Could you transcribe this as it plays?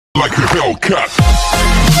like a Hellcat.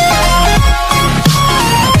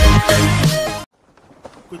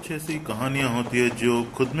 कुछ ऐसी कहानियां होती है जो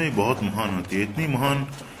खुद में ही बहुत महान होती है। इतनी महान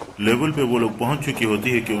लेवल पे वो लोग पहुंच चुकी होती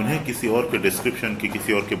है कि उन्हें किसी और के डिस्क्रिप्शन की,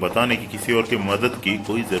 किसी और के बताने की, किसी और के मदद की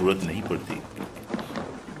कोई जरूरत नहीं पड़ती।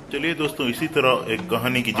 चलिए दोस्तों, इसी तरह एक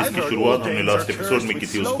कहानी की जिसकी शुरुआत हमने लास्ट एपिसोड में की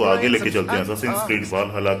थी, उसको आगे लेके चलते हैं। असासिन्स क्रीड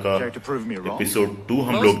वालहल्ला का एपिसोड 2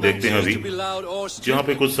 हम लोग देखते हैं अभी, जहाँ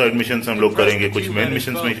पे कुछ साइड मिशंस हम लोग करेंगे, कुछ मेन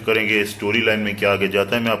मिशंस में करेंगे। स्टोरी लाइन में क्या आगे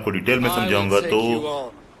जाता है मैं आपको डिटेल में समझाऊंगा। तो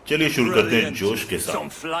चलिए शुरू करते हैं जोश के साथ।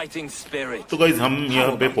 तो गाइज हम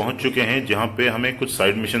यहाँ पे पहुंच चुके हैं जहाँ पे हमें कुछ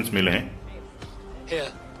साइड मिशंस मिले हैं।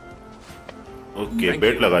 ओके,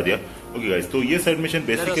 बेट लगा दिया। ओके गाइस, तो ये साइड मिशन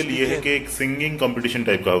बेसिकली ये है कि एक सिंगिंग कंपटीशन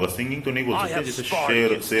टाइप का होगा। सिंगिंग तो नहीं बोल सकते, जैसे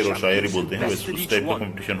शेर और शायरी बोलते हैं, वैसे उस टाइप का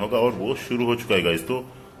कंपटीशन होगा और वो शुरू हो चुका है गाइस। तो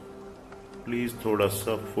प्लीज थोड़ा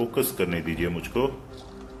सा फोकस करने दीजिए मुझको।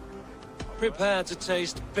 Prepare to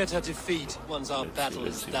taste bitter defeat once our battle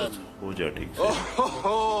is done. हो जा ठीक से।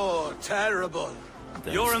 Oh, terrible!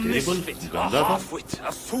 You're a misfit, a half-wit,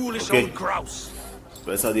 a foolish old grouse.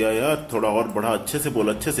 पैसा दिया यार, थोड़ा और बढ़ा, अच्छे से बोल,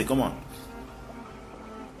 अच्छे से, come on.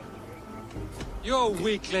 You're a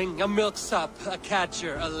weakling, a milksop, a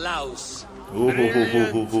catcher, a louse. हो,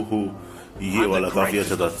 ये वाला काफी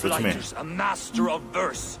अच्छा था सच में। A master of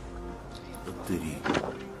verse. तेरी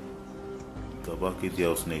तबाह की दिया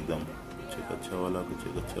उसने एकदम। कुछ एक अच्छा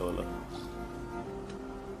वाला।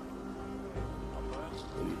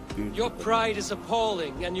 Your pride is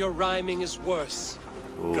appalling, and your rhyming is worse.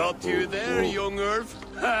 Got you there, young Irv.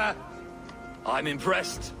 I'm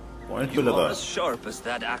impressed. Point पे You लगा। are as sharp as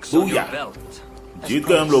that axe on your belt. जीत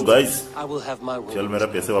गए हम लोग guys. I will have my way. चल मेरा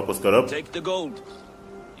पैसे वापस कर अब। Take the gold.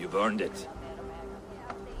 You've earned it.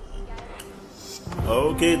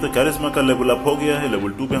 Okay, तो कैरिस्मा का लेवल अप हो गया है।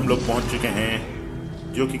 लेवल 2 पे हम लोग पहुंच चुके हैं,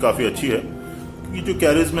 जो कि काफी अच्छी है। क्योंकि जो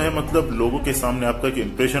कैरिस्मा है, मतलब लोगों के सामने आपका एक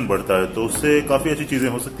इंप्रेशन बढ़ता है, तो उससे काफी अच्छी चीजें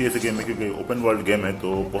हो सकती है इस गेम में। क्योंकि ओपन वर्ल्ड गेम है तो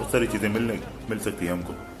बहुत सारी चीजें मिल सकती है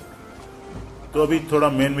हमको। तो अभी थोड़ा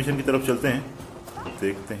मेन मिशन की तरफ चलते हैं,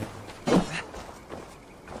 देखते हैं।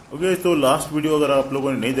 ओके, तो लास्ट वीडियो अगर आप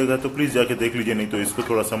लोगों ने नहीं देखा तो प्लीज जाके देख लीजिए, नहीं तो इसको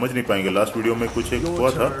थोड़ा समझ नहीं पाएंगे। लास्ट वीडियो में कुछ एक हुआ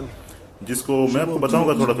था जिसको मैं आपको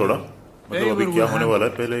बताऊंगा थोड़ा, मतलब अभी क्या होने वाला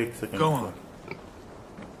है। पहले एक सेकंड।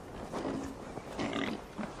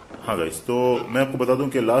 हाँ गाइस, तो मैं आपको बता दूं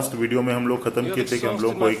कि लास्ट वीडियो में हम लोग खत्म किए थे कि हम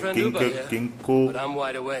लोग को एक किंग को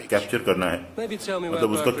कैप्चर करना है,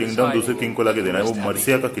 मतलब उसका किंगडम दूसरे किंग को लाके देना है। वो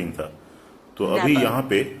मर्सिया का किंग था। तो अभी यहाँ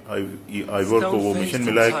पे आइवोर को वो मिशन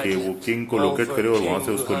मिला है कि वो किंग को लोकेट करे और वहां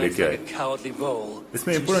से उसको लेके आए।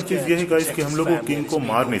 इसमें इम्पोर्टेंट चीज ये है गाइस कि हम लोग वो किंग को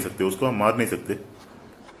मार नहीं सकते, उसको हम मार नहीं सकते।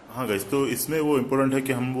 हाँ गाइस, तो इसमें वो इम्पोर्टेंट है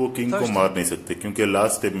कि हम वो किंग को मार नहीं सकते, क्योंकि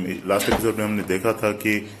लास्ट एपिसोड में हमने देखा था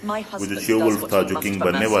कि वो जो शेवुल्फ था, जो किंग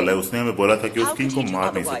बनने वाला है, उसने हमें बोला था कि उस किंग को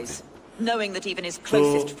मार नहीं सकते।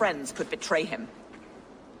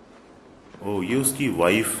 ओ, ये उसकी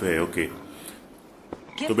वाइफ है। ओके,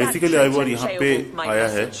 तो बेसिकली आइवोर यहाँ पे आया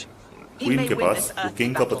है क्वीन के पास वो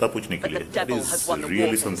किंग का पता पूछने के लिए। That is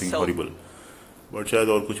really something horrible, but शायद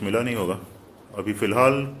और कुछ मिला नहीं होगा। अभी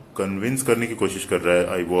फिलहाल कन्विंस करने की कोशिश कर रहा है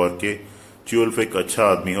आइवोर के च्यूल्फ एक अच्छा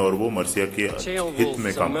आदमी है और वो मर्सिया के हित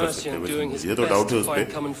में काम कर सकते हैं। मुझे तो डाउट है उस पर,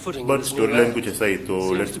 बट स्टोरी लाइन कुछ ऐसा ही। तो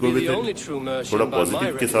लेट्स गो विद इट। थोड़ा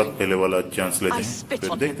पॉजिटिव के साथ पहले वाला चांस लेते हैं,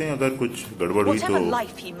 फिर देखते हैं अगर कुछ गड़बड़ हुई तो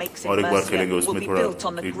और एक बार खेलेंगे, उसमें थोड़ा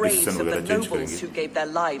डिसीजन वगैरह चेंज करेंगे।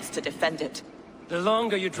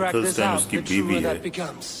 फर्स्ट टाइम उसकी बीवी है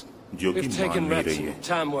जो कि मान नहीं रही है।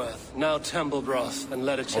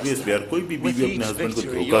 ऑब्वियसली यार, कोई भी बीवी अपने हस्बैंड को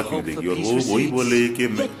धोखा क्यों देगी, और वो वही बोले कि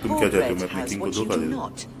मैं, तुम क्या चाहते हो मैं अपने किंग को धोखा दे दूं।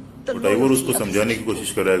 बट आइवोर उसको समझाने की कोशिश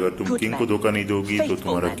कर रहा है, अगर तुम किंग को धोखा नहीं दोगी तो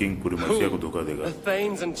तुम्हारा किंग पूरी मर्सिया को धोखा देगा,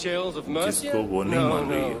 जिसको वो नहीं मान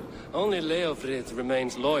रही है। Only Leofrith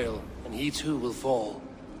remains loyal, and he too will fall.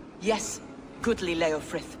 Yes, goodly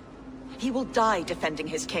Leofrith. He will die defending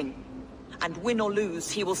his king, and win or lose,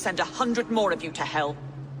 he will send 100 more of you to hell.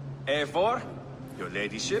 A4, your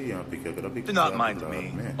ladyship. Do not mind me.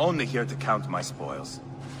 Only here to count my spoils.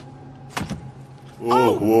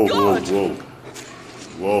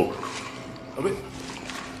 Whoa. अबे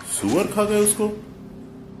सुअर खा गए उसको।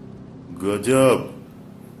 गजब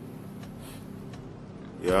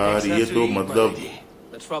यार, ये तो मतलब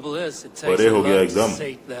बड़े हो गया एकदम।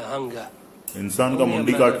 इंसान का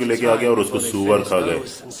मुंडी काट के लेके आ गया और उसको सुअर खा गए।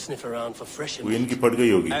 वो इनकी फट गई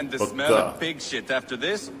होगी पक्का।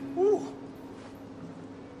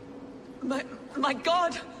 My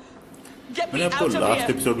God! मैंने आपको लास्ट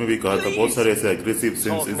एपिसोड में भी कहा था बहुत सारे ऐसे एग्रेसिव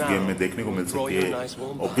सीन्स इस गेम में देखने को मिल सकती है।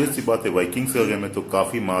 ऑब्वियस सी बात है वाइकिंग्स का गेम है तो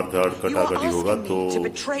काफी मार-धाड़ कटाकटी होगा, तो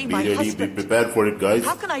be ready, be prepare for it guys,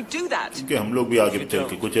 क्योंकि हम लोग भी आगे चल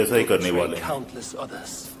के कुछ ऐसा ही करने वाले हैं।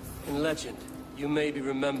 You may be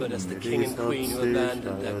remembered as the king and queen who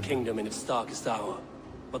abandoned their kingdom in its darkest hour.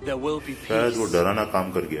 But there will be peace. शायद वो डराना काम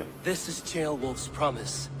कर गया। This is Ceolwulf's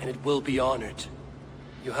promise, and it will be honored.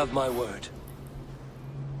 You have my word.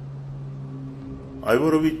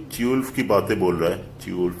 Ivoire अभी च्यूल्फ की बातें बोल रहा है,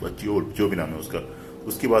 च्यूल्फ जो भी नाम है उसका,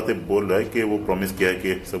 उसकी बातें बोल रहा है कि वो प्रॉमिस किया है कि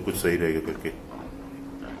सब कुछ सही रहेगा करके।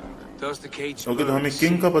 ओके, तो हमें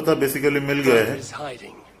किंग का पता बेसिकली मिल गया है।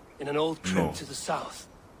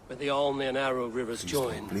 Where the Alne and Arrow rivers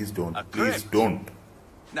join. Please don't. Please don't.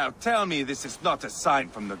 Now tell me this is not a sign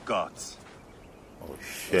from the gods. Oh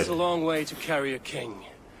shit. It's a long way to carry a king.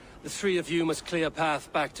 The three of you must clear a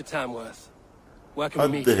path back to Tamworth. Where can we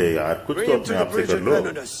meet? है यार, कुछ तो अपने आप से कर लो।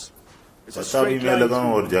 पता भी मैं लगाऊं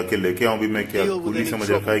और जाके लेके आऊं भी मैं, क्या कुली समझ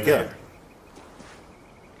रखा है क्या?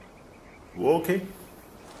 वो okay.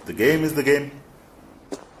 The game is the game.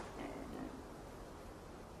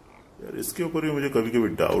 यार इसके ऊपर भी मुझे कभी कभी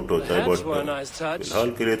डाउट होता है, बट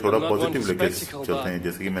फिलहाल के लिए थोड़ा पॉजिटिव लेके चलते हैं।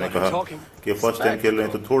 जैसे कि मैंने कहा कि फर्स्ट टाइम खेल रहे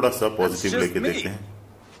हैं तो थोड़ा सा पॉजिटिव लेके देखते हैं।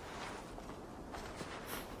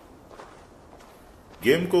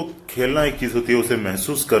 गेम को खेलना एक चीज होती है, उसे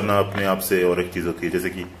महसूस करना अपने आप से और एक चीज होती है। जैसे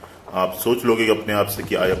कि आप सोच लोगे कि अपने आप से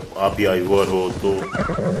कि आप ही आइवर हो तो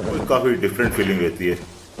काफी डिफरेंट फीलिंग रहती है।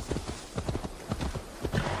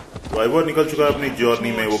 आइवर निकल चुका है अपनी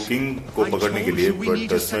जर्नी में वो किंग को पकड़ने के लिए,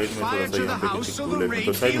 बट साइड में थोड़ा सा यहाँ पे किसी को लेकर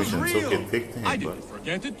तो साइड मिशन ओके देखते हैं एक बार।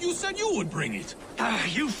 Forget it. You said you would bring it.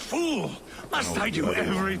 You fool! Must I do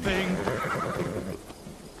everything?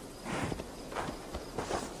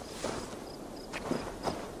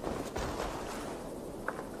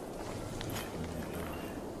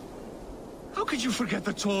 How could you forget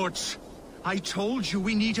the torch? I told you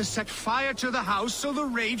we need to set fire to the house so the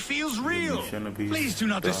raid feels real. Please do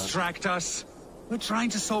not distract us. We're trying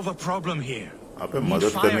to solve a problem here. आपे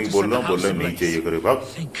मदद करने की बोल रहा हूँ, बोल रहे नहीं चाहिए करे बाप।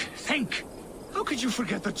 Think. How could you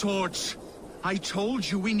forget the torch? I told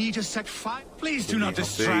you we need to set fire. Please do not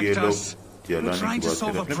distract us. We're trying to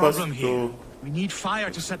solve a problem here. We need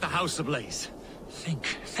fire to set the house ablaze. Think.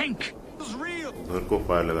 It's real. घर को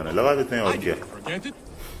fire लगाने लगा देते हैं और क्या? Forget it.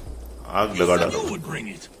 आग लगा डालो। You would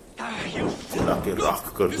bring it. जला के राख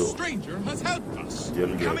कर दो।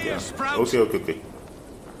 जल गया क्या? ओके।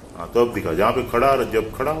 हाँ तो अब दिखा, जहाँ पे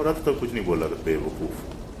जब खड़ा हो रहा था तब कुछ नहीं बोला बेवकूफ।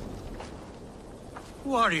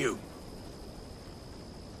 Who are you?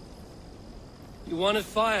 You wanted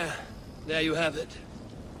fire. There you have it.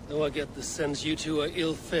 Though I get the sense you two are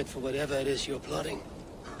ill fit for whatever it is you're plotting.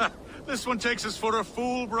 This one takes us for a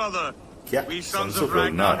fool, brother. क्या? We sons of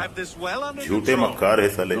Ragnar have this well under control. झूठे मक्कार है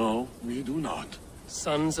साले। No, we do not.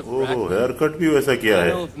 Sons of oh, hair cut भी वैसा किया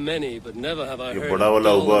है। ये बड़ा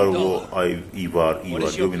वाला उबार वो ईवार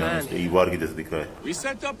जो भी नाम है, ईवार की जैसे दिख रहा है। We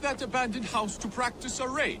set up that abandoned house to practice a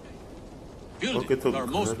raid. Okay, तो our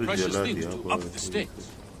most precious जला things दिया to up the stakes.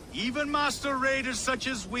 Even master raiders such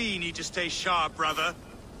as we need to stay sharp, brother.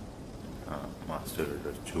 हाँ, मास्टर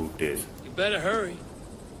रेडर झूठे। You better hurry.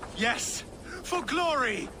 Yes, for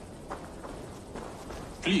glory.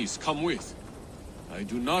 Please come with. I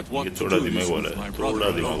do not want to do this with my brother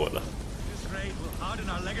alone.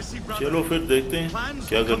 चलो फिर देखते हैं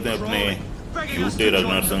क्या करते हैं अपने झूठे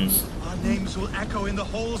रगनार sons. Our names will echo in the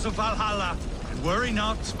halls of Valhalla. And worry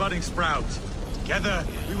not, budding sprout. Together,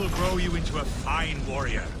 we will grow you into a fine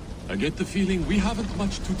warrior. I get the feeling we haven't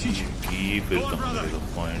much to teach you. Go on, brother.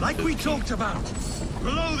 Like we talked about.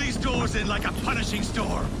 Blow these doors in like a punishing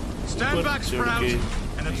storm. Stand back, Sprout,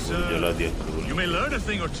 and observe. You may learn a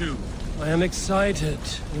thing or two. I am excited.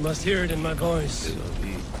 You must hear it in my voice.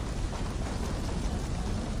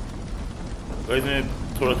 Guys मैं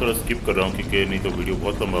थोड़ा skip कर रहा हूँ क्योंकि नहीं तो video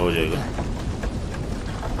बहुत लंबा हो जाएगा।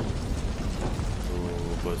 तो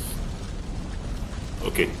बस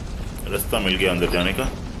ओके, रास्ता मिल गया अंदर जाने का।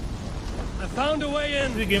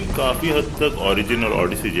 ये गेम काफी हद तक ओरिजिन और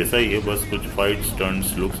ऑडिसी जैसा ही है, बस कुछ फाइट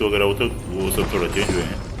स्टंट्स लुक्स वगैरह वो सब थोड़ा चेंज हुए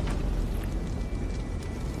हैं।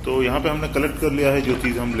 तो यहाँ पे हमने कलेक्ट कर लिया है जो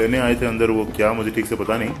चीज़ हम लेने आए थे अंदर, वो क्या मुझे ठीक से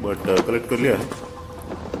पता नहीं, बट कलेक्ट कर लिया है।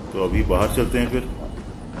 तो अभी बाहर चलते हैं, फिर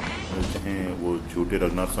मिलते हैं वो झूठे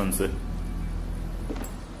रगनार सन से।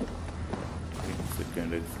 एक सेकेंड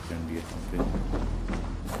ये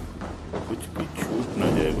कुछ भी छूट ना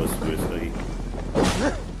जाए, बस वैसा ही।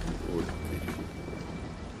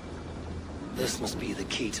 This must be the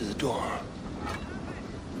key to the door.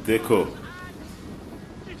 देखो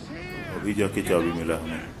अभी जाके चाबी मिला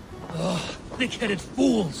हमें। Thick-headed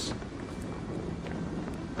fools!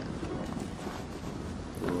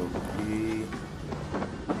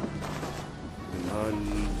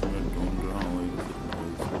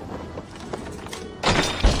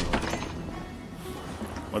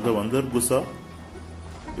 मतलब अंदर घुसा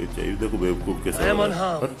ये चाहिए देखो बेवकूफ कैसा I am हो रहा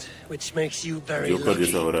है unharmed, which makes you very joker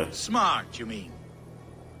जैसा हो lucky. रहा है Smart, you mean?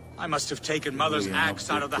 I must have taken Mother's axe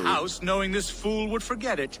out of the house, knowing this fool would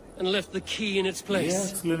forget it. And left the key in its ये place.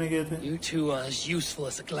 axe लेने गए थे You two are as useful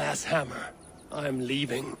as a glass hammer. I'm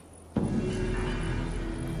leaving.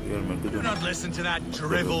 यार मैं Do not listen to that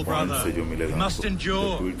drivel, point से जो brother. मिलेगा We must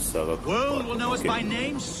endure. Tweet saga World will know us by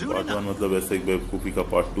name soon part 1 enough. मतलब ऐसे एक बेवकूफी का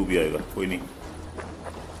पार्ट 2 भी आएगा कोई नहीं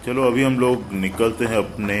चलो अभी हम लोग निकलते हैं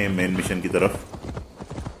अपने मेन मिशन की तरफ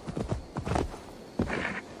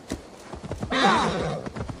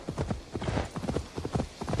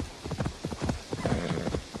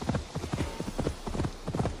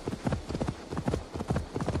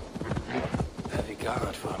Heavy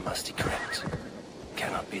guard for a musty crypt.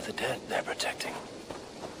 Cannot be the dead they're protecting.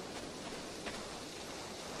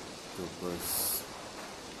 तो बस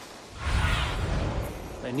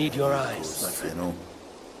I need your eyes, my friend. No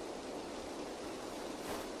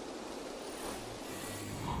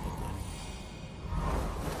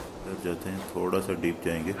जाते हैं थोड़ा सा डीप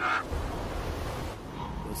जाएंगे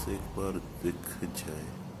बस एक बार दिख जाए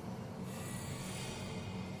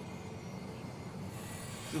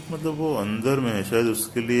मतलब वो अंदर में है शायद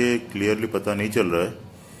उसके लिए क्लियरली पता नहीं चल रहा है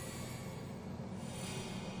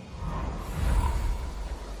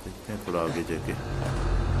देखते हैं थोड़ा आगे जाके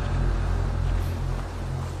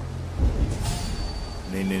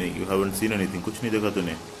नहीं यू हैवंट सीन एनीथिंग कुछ नहीं देखा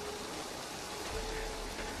तूने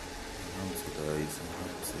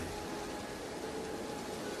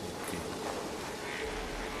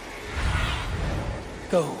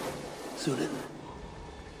Go, Zulin.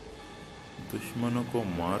 दुश्मनों को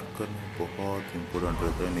मार करना बहुत इम्पोर्टेंट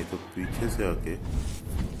रहता है नहीं तो पीछे से आके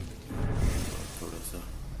थोड़ा सा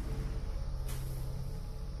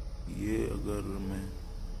ये अगर मैं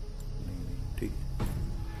नहीं ठीक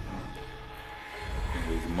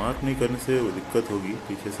मार्क नहीं करने से वो दिक्कत होगी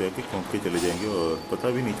पीछे से आके कौंक के चले जाएंगे और पता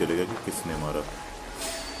भी नहीं चलेगा कि किसने मारा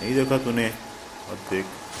नहीं देखा तूने अब देख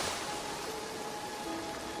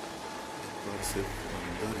सिर्फ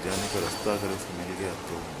अंदर जाने का रास्ता अगर ऐसे मिल गया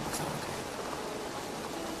तो मजा आ जाएगा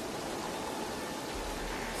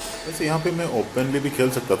वैसे यहाँ पे मैं ओपनली भी खेल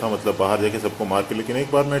सकता था मतलब बाहर जाके सबको मार के लेकिन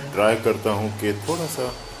एक बार मैं ट्राई करता हूँ कि थोड़ा सा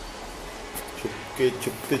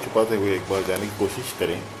छुपते छुपाते हुए एक बार जाने की कोशिश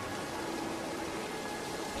करें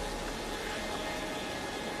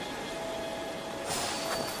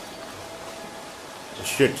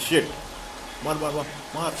शिट मार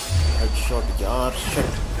हेडशॉट यार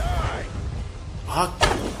शिट भाग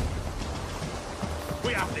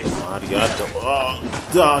मार यार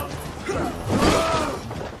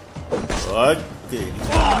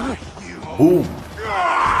बूम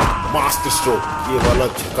मास्टर स्ट्रोक ये वाला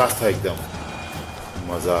झकास था एकदम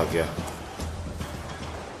मजा आ गया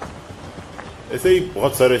ऐसे ही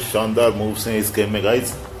बहुत सारे शानदार मूव्स हैं इस गेम में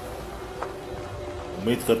गाइस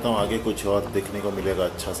उम्मीद करता हूँ आगे कुछ और देखने को मिलेगा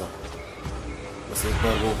अच्छा सा बस एक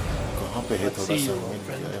बार वो कहाँ पे है थोड़ा सा मिल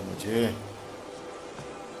गया है मुझे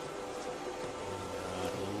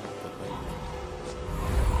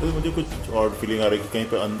तो मुझे कुछ और फीलिंग आ रही है कि कहीं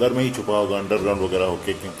पे अंदर में ही छुपा होगा अंडरग्राउंड वगैरह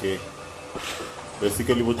होके क्योंकि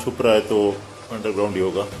बेसिकली वो छुप रहा है तो अंडरग्राउंड ही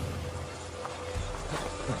होगा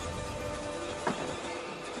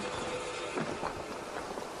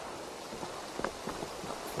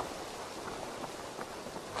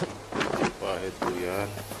है तो यार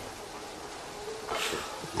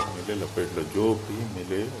मिले लपेट लो जो भी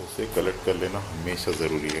मिले उसे कलेक्ट कर लेना हमेशा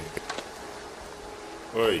जरूरी है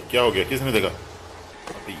ओए क्या हो गया किसने देखा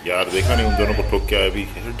अभी यार देखा नहीं उन दोनों को ठोक के आया अभी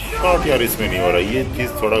हेडशॉट यार इसमें नहीं हो रहा ये चीज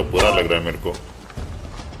थोड़ा बुरा लग रहा है मेरे को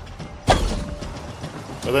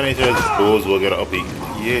पता नहीं शायद बोझ वगैरह अभी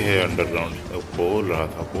ये है अंडरग्राउंड बोल रहा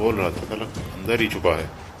था साला अंदर ही छुपा है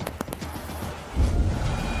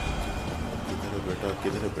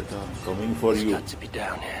किधर है बेटा कमिंग फॉर यू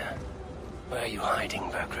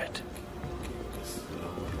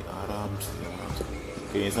आराम से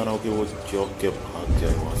कहीं ऐसा ना हो कि वो चौक के भाग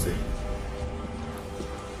जाए वहां से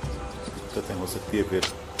दिक्कतें हो सकती है फिर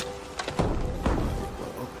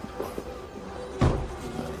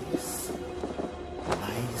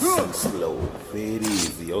स्लो वेरी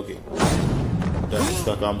इजी ओके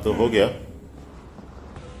इसका काम तो हो गया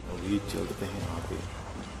अभी चलते हैं यहाँ पे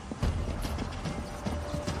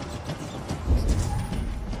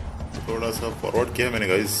थोड़ा सा फॉरवर्ड किया मैंने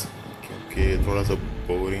गाइस क्योंकि थोड़ा सा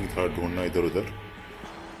बोरिंग था ढूंढना इधर उधर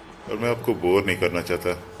और मैं आपको बोर नहीं करना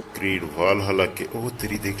चाहता क्रीड वालहल्ला के ओह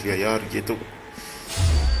तेरी देख लिया यार ये तो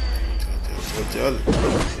चल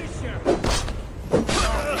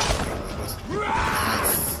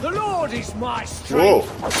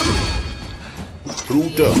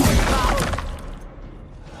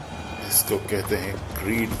इसको कहते हैं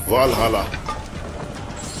क्रीड वालहाला।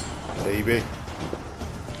 बे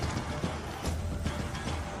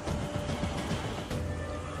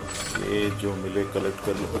ये जो मिले कलेक्ट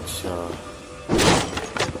कर लो। अच्छा,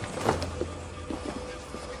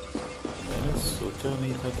 मैंने सोचा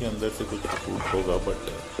नहीं था कि अंदर से कुछ फूड होगा, बट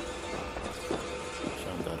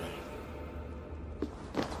शानदार है,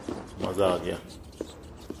 मजा आ गया।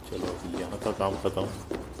 चलो अभी यहाँ का काम खत्म।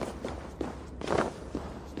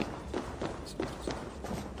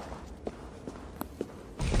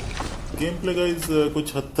 गेम प्ले गाइस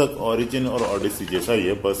कुछ हद तक ओरिजिन और ओडिसी जैसा ही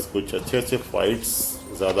है, बस कुछ अच्छे फाइट्स,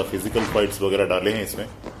 ज़्यादा फिजिकल फाइट्स वगैरह डाले हैं इसमें।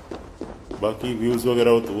 बाकी व्यूज़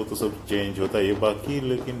वगैरह हो तो वो तो सब चेंज होता है बाकी,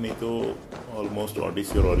 लेकिन नहीं तो ऑलमोस्ट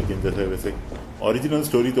ओडिसी और ओरिजिन जैसे। वैसे ओरिजिनल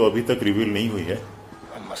स्टोरी तो अभी तक रिवील नहीं हुई है,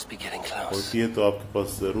 होती है तो आपके पास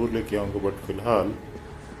ज़रूर लेके आऊँगा, बट फिलहाल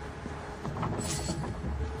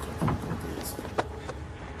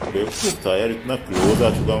बेवकूफ था यार, इतना क्लोज आ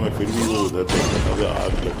चुका मैं, फिर भी वो उधर देखने में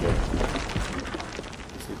आग लग गया।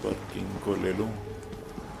 इसी पर किंग को ले लूं,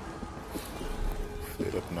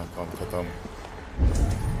 फिर अपना काम खत्म।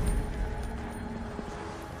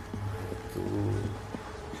 तो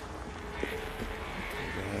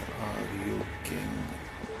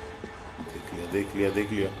किंग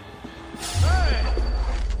देख लिया।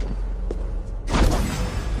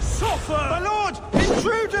 Suffer! My lord!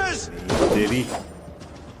 Intruders! तेरी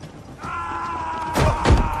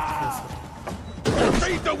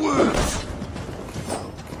Read the words!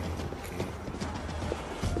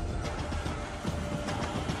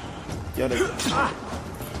 क्या लगा?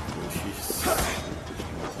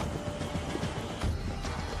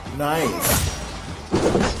 नाइस,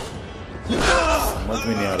 समझ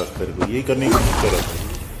में नहीं आ रहा तेरे को, यही करने की कोशिश कर रहा था।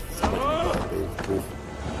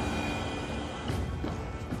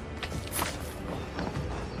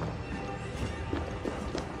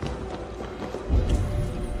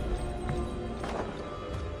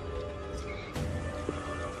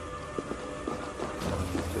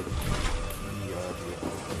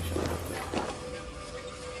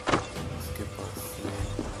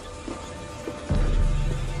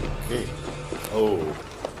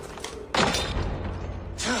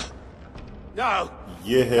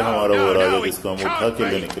 ये है हमारा वो राजा जिसको हम उठा के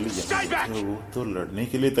लेने के लिए, वो तो लड़ने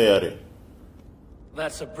के लिए तैयार है।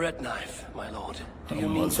 That's a bread knife, my lord. Do you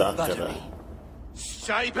हम mean to मजाक कर batter रहा me? है।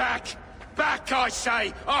 Stay back! Back, I say!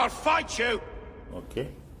 I'll fight you! Okay,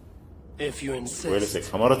 If you wait insist. सेक,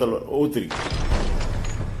 हमारा तलवार ओ तेरी।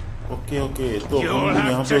 ओके, तो हम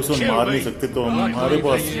यहाँ पे उसको मार नहीं सकते, तो हमारे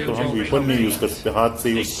पास तो हम वेपन नहीं यूज कर सकते, हाथ से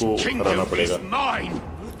ही उसको हराना पड़ेगा।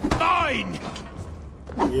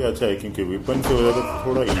 ये अच्छा है क्योंकि वेपन से हो जाता तो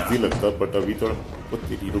थोड़ा इजी लगता, बट अभी थोड़ा वो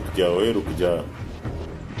तेरी रुक जा।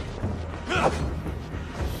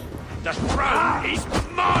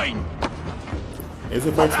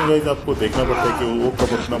 ऐसे फाइट्स में गाइस आपको देखना पड़ता है कि वो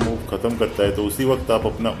कब अपना मूव खत्म करता है, तो उसी वक्त आप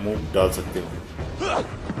अपना मूव डाल सकते हो।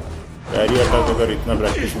 पैरी अटैक अगर इतना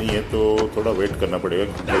प्रैक्टिस नहीं है तो थोड़ा वेट करना पड़ेगा,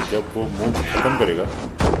 क्योंकि जब वो मूव खत्म करेगा,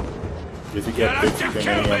 जैसे कि आप देख सकते हैं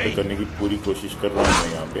मैं यहाँ पे करने की पूरी कोशिश कर रहा हूँ।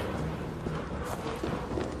 मैं यहाँ पे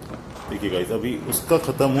देखिए गाइस, अभी उसका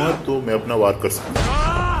खत्म हुआ तो मैं अपना वार कर सकता हूँ,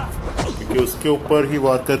 क्योंकि उसके ऊपर ही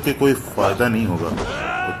वार करके कोई फायदा नहीं होगा।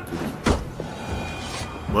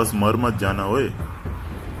 बस मर मत जाना ओए।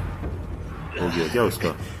 हो गया क्या उसका?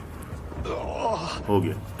 हो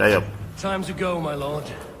गया, tie up. Time to go, my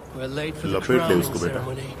lord. We're late for the लपेट ले crowning उसको बेटा।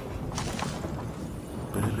 ceremony.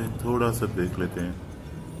 पहले थोड़ा सा देख लेते हैं,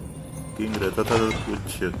 किंग रहता था तो कुछ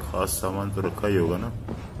खास सामान तो रखा ही होगा ना।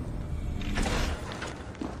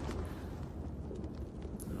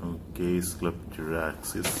 ओके, स्कल्पचर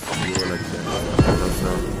एक्सिस ये वाला क्या है? थोड़ा सा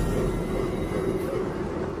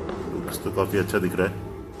लुक्स तो काफी अच्छा दिख रहा है।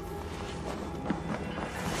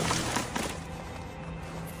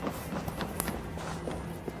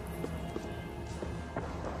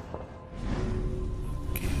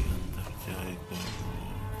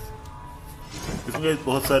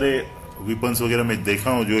 बहुत सारे वेपन्स वगैरह मैं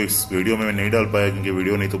देखा हूँ जो इस वीडियो में मैं नहीं डाल पाया, क्योंकि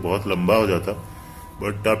वीडियो नहीं तो बहुत लंबा हो जाता।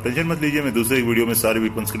 बट आप टेंशन मत लीजिए, मैं दूसरे वीडियो में सारे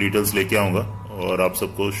वेपन्स की डिटेल्स लेके आऊंगा और आप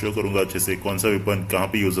सबको शो करूंगा अच्छे से कौन सा वेपन कहाँ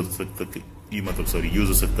पे यूज हो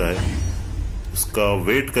सकता है, उसका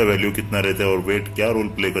वेट का वैल्यू कितना रहता है और वेट क्या रोल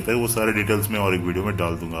प्ले करता है, वो सारे डिटेल्स में और एक वीडियो में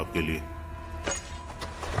डाल दूंगा आपके लिए।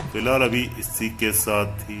 फिलहाल अभी इसी के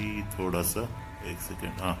साथ ही थोड़ा सा एक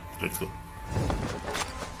सेकेंड, हाँ लेट्स गो।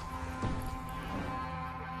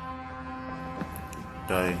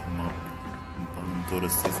 टाई बांध दो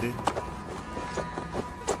रस्सी से,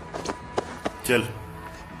 चल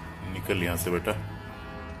निकल यहां से बेटा।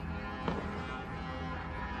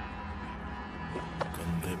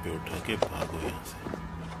 कंधे पे उठा के भागो यहां से।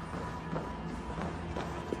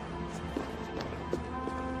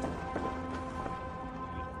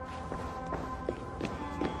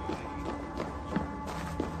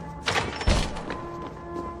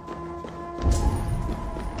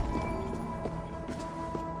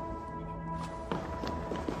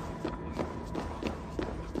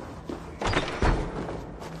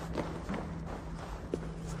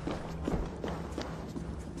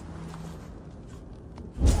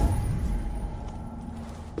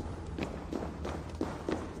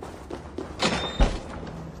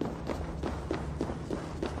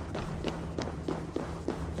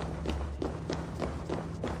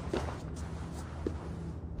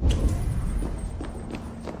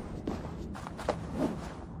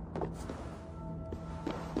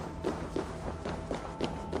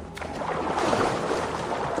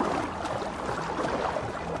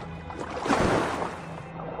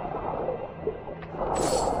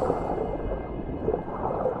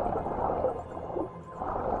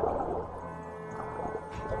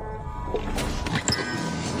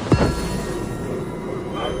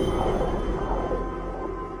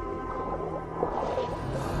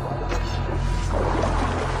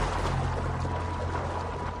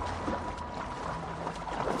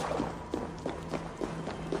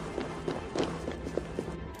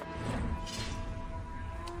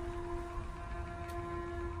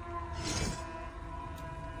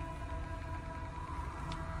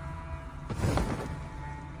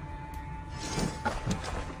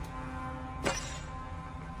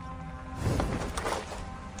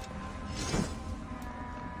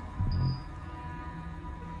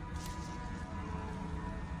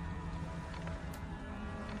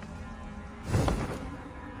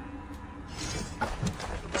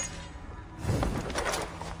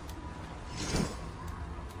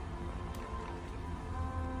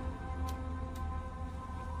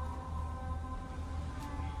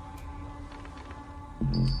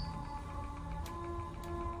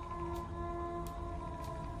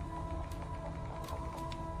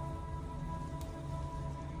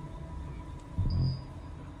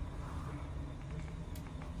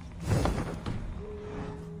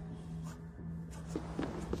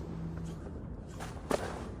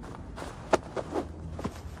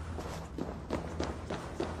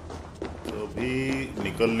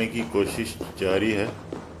 निकलने की कोशिश जारी है।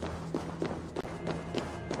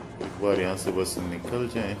 एक बार यहाँ से बस निकल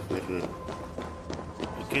जाएं फिर।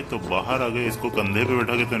 ओके, तो बाहर आ गए। इसको कंधे पे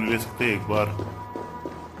बैठा के तो नहीं ले सकते। एक बार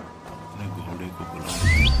अपने घोड़े को बुला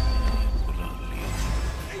लिया।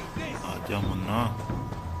 आजा मुन्ना।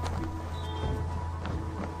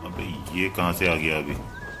 अबे ये कहाँ से आ गया अभी?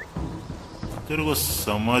 तेरे को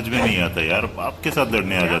समझ में नहीं आता यार, बाप के साथ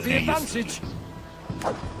लड़ने आ जाते हैं ये।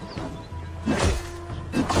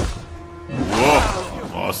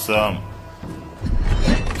 Awesome.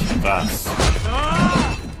 Nice.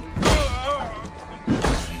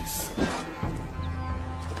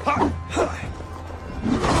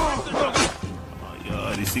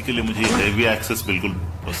 यार इसी के लिए मुझे हेवी एक्सेस बिल्कुल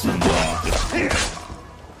पसंद नहीं आते,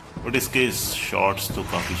 बट इसके शॉट्स तो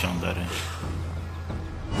काफी शानदार हैं।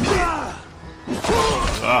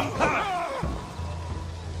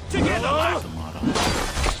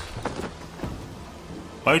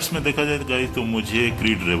 फाइट्स में देखा जाए गाइस तो मुझे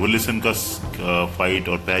क्रीड रेवोल्यूशन का फाइट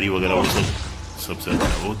और पैरी वगैरह वो सब सबसे अच्छा।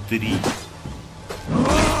 वो तेरी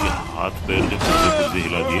हाथ पैर के पुर्जे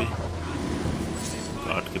हिला दिए,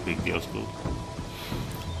 काट के फेंक दिया उसको।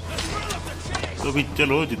 तो अभी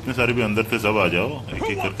चलो, जितने सारे भी अंदर थे सब आ जाओ, एक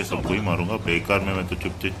एक करके सबको ही मारूंगा। बेकार में मैं तो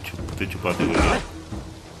छुपते छुपाते हुए गया।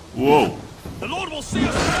 वो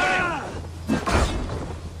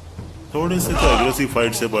थोड़े से तो एग्रेसिव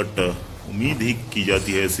फाइट से, बट उम्मीद ही की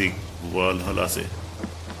जाती है ऐसी वालहला से।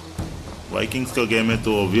 वाइकिंग्स का गेम है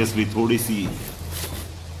तो ऑब्वियसली थोड़ी सी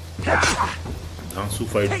धांसू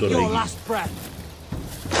फाइट तो रहेगी।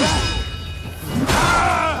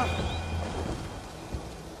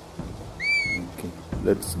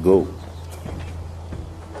 Let's go.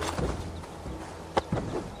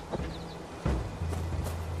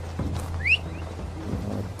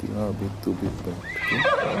 अभी तो भी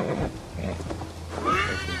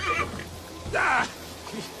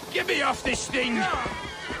Get me off this thing!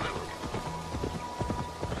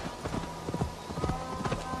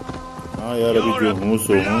 हाँ यार, अभी जो हूँ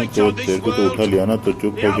सो हूँ, तो तेरे को तो उठा लिया ना, तो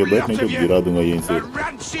चुप होके बैठ, नहीं तो गिरा दूंगा यहीं से।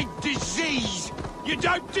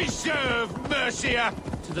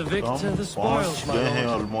 पहुँच गए हैं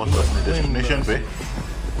ऑलमोस्ट अपने डेस्टिनेशन पे।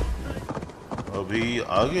 अभी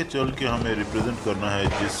आगे चल के हमें रिप्रेजेंट करना है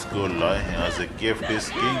जिसको लाए हैं एज ए गिफ्ट इस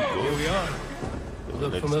किंग को।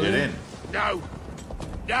 Let's get in.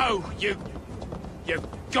 No, you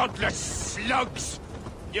godless slugs!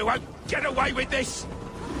 You won't get away with this!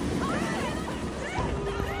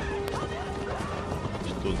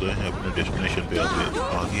 तो गए हैं अपने डेस्टिनेशन पे।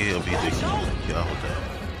 आगे अभी देखना क्या होता है।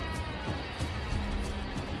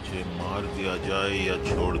 मुझे मार दिया जाए या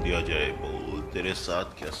छोड़ दिया जाए, बोल तेरे साथ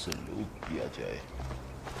क्या सलूक किया जाए।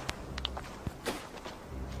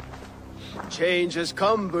 Change has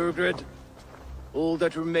come, Burgred. All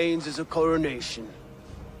that remains is a coronation.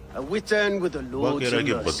 A witan with a lord's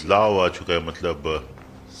mercy. बदलाव आ चुका है, मतलब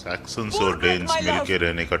सैक्सन्स और डेन्स मिलके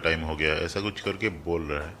रहने का टाइम हो गया, ऐसा कुछ करके बोल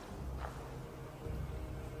रहा है।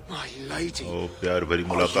 My lady, ओ प्यार भरी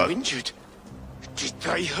मुलाकात। are you injured? Did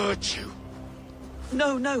they hurt you? No,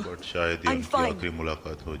 no. But शायद ये उनकी आखिरी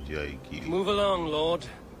मुलाकात हो जाएगी। Move along, Lord.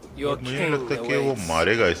 Your मुझे king लगता है कि वो awaits.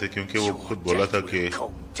 मारेगा इसे, क्योंकि वो खुद बोला था कि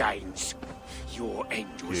Your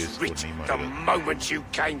end was इसको writ नहीं the मारेगा। moment you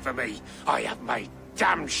came for me. I have made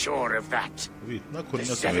damn sure of that. अभी इतना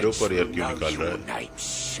खुन्नस मेरे ऊपर यार क्यों निकाल रहा है? Name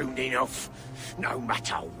soon enough. No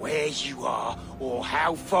matter where you are or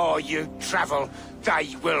how far you travel, they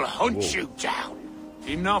will hunt you down.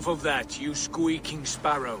 Enough of that, you squeaking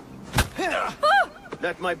sparrow.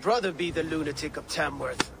 Let my brother be the lunatic of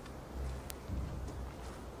Tamworth.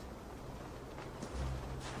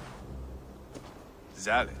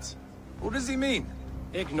 Zealot? What does he mean?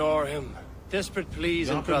 Ignore him. Desperate pleas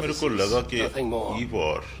यहाँ and पे मेरे को prophecies. लगा कि Nothing more.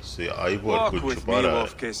 ईवोर से आइवोर Walk कुछ with छुपा me, रहा है,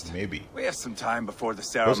 Wolf-Kissed. maybe। We have some time before the हो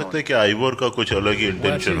सकता है ceremony. कि आइवोर का कुछ अलग ही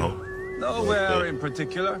इंटेंशन हो। Nowhere in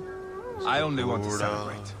particular. I only want to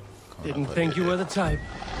celebrate. Didn't think you were the type.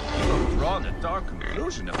 You've drawn a dark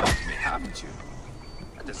conclusion about me, haven't you?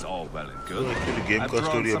 That is all well and good. Actually game I've का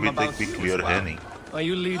drawn story some अभी तक about भी you as clear है well. नहीं। Are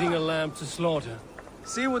you leading a lamb to slaughter?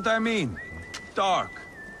 See what I mean? Dark.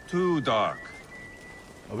 Too dark.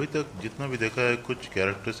 अभी तक जितना भी देखा है, कुछ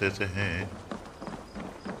कैरेक्टर्स ऐसे हैं।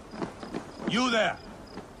 You there!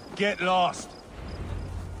 Get lost!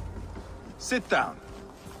 Sit down.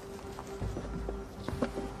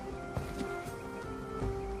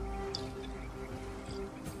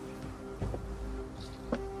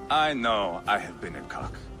 I know I have been a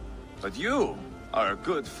cock, but you are a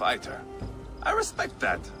good fighter. I respect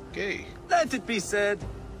that. Okay. Let it be said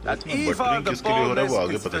that इसमें Ivar buttering the किसके लिए हो रहा है वो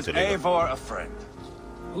आगे Boneless पता considers चलेगा। Eivor a friend.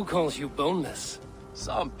 Who calls you boneless?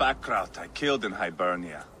 Some background I killed in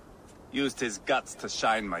Hibernia. Used his guts to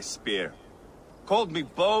shine my spear. Called me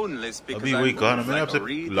boneless because अभी I वही कहा ना move मैंने like a आपसे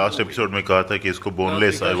reed last in the episode wind. में कहा था कि इसको Not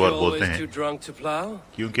बोनलेस because आइवार you're बोलते always हैं too drunk to plow?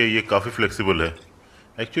 क्योंकि ये काफी फ्लेक्सिबल है।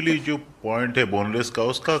 एक्चुअली जो पॉइंट है बोनलेस का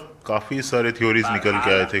उसका काफी सारे थ्योरीज निकल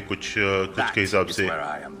के आए थे कुछ That के हिसाब is से where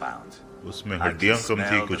I am bound. उसमें I can हड्डियां कम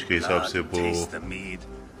थी smell कुछ the के हिसाब blood से and वो taste the mead.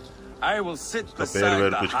 I will sit पैर beside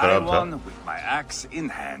वैर the कुछ high खराब था। one with my axe in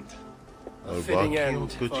hand. और Fitting बाकी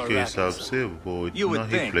end कुछ for a के rat हिसाब and से वो You इतना would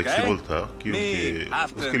he think, flexible eh? था Me, क्योंकि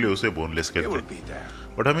after- उसके लिए उसे बोनलेस It कहते will हैं। be there.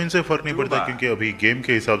 बट हमें इनसे फर्क नहीं पड़ता क्योंकि अभी गेम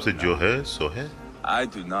के हिसाब से जो है सो है। I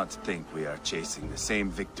do not think we are chasing the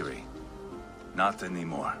same victory. Not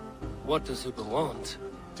anymore. What does Uber want?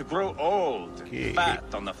 To grow old and Okay.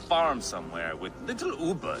 fat on a farm somewhere with little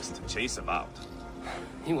ubers to chase about.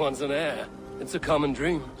 He wants an heir. It's a common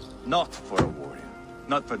dream. Not for a warrior.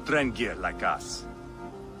 Not for Drengir like us.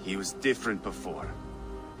 He was different before.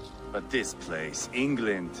 But this place,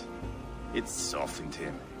 England, it softened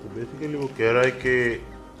him. तो basically वो कह रहा है कि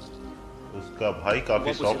उसका भाई काफी What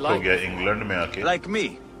was he soft हो like? गया इंग्लैंड में आके। Like me.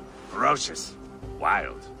 Ferocious.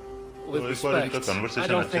 Wild. With तो एक बार इनका respect, I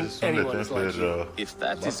कन्वर्सेशन don't अच्छे से think सुन anyone लेते is हैं like फिर you. If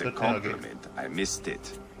that बात is a करते हैं आगे। compliment, I missed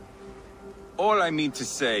it. All I mean to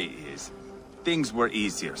say is, things were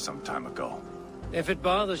easier some time ago. If it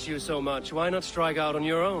bothers you so much, why not strike out on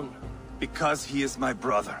your own? Because he is my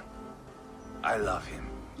brother. I love him.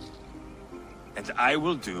 And I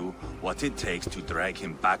will do what it takes to drag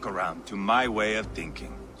him back around to my way of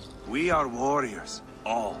thinking. We are warriors,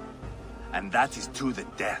 all. And that is to the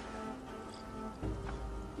death.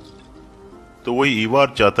 तो वही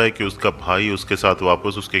ईवार चाहता है कि उसका भाई उसके साथ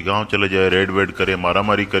वापस उसके गांव चले जाए, रेड वेड करे,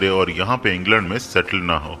 मारामारी करे और यहाँ पे इंग्लैंड में सेटल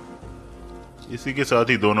ना हो। इसी के साथ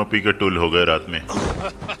ही दोनों पी के टुल हो गए रात में।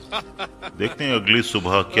 देखते हैं अगली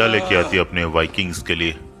सुबह क्या लेके आती है अपने वाइकिंग्स के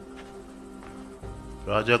लिए।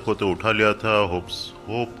 राजा को तो उठा लिया था,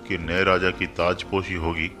 होप कि नए राजा की ताजपोशी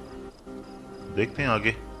होगी। देखते हैं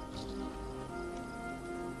आगे।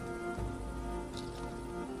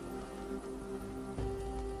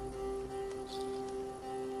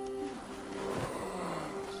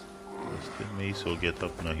 रास्ते में ही सो गया था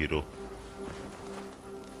अपना हीरो।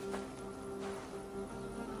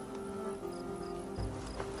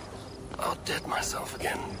 Outdid myself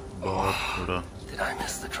again. बहुत थोड़ा Did I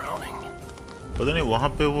miss the drowning? पता नहीं वहां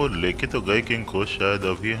पे वो लेके तो गए किंग को, शायद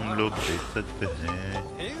अभी हम लोग देख सकते हैं।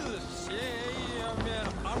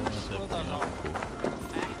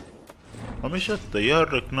 हमेशा तैयार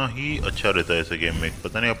रखना ही अच्छा रहता है ऐसे गेम में।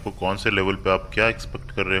 पता नहीं आपको कौन से लेवल पे आप क्या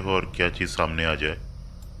एक्सपेक्ट कर रहे हो और क्या चीज सामने आ जाए,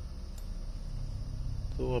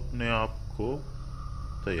 तो अपने आप को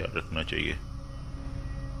तैयार रखना चाहिए।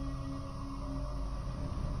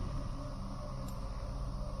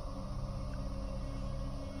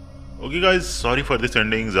 Okay guys, sorry for this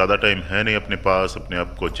ending. ज़्यादा टाइम है नहीं अपने पास, अपने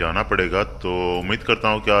आप को जाना पड़ेगा। तो उम्मीद करता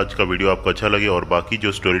हूँ कि आज का वीडियो आपको अच्छा लगे और बाकी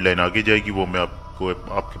जो स्टोरी लाइन आगे जाएगी वो मैं आपको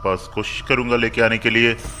आपके पास कोशिश करूँगा लेके आने के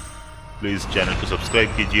लिए। प्लीज़ चैनल को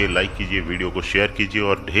सब्सक्राइब कीजिए, लाइक कीजिए, वीडियो को शेयर कीजिए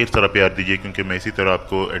और ढेर सारा प्यार दीजिए क्योंकि मैं इसी तरह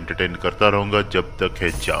आपको एंटरटेन करता रहूँगा जब तक है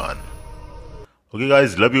जान। Okay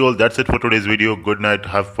guys, love you all, that's it for today's video. Good night,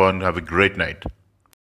 have fun, have a great night.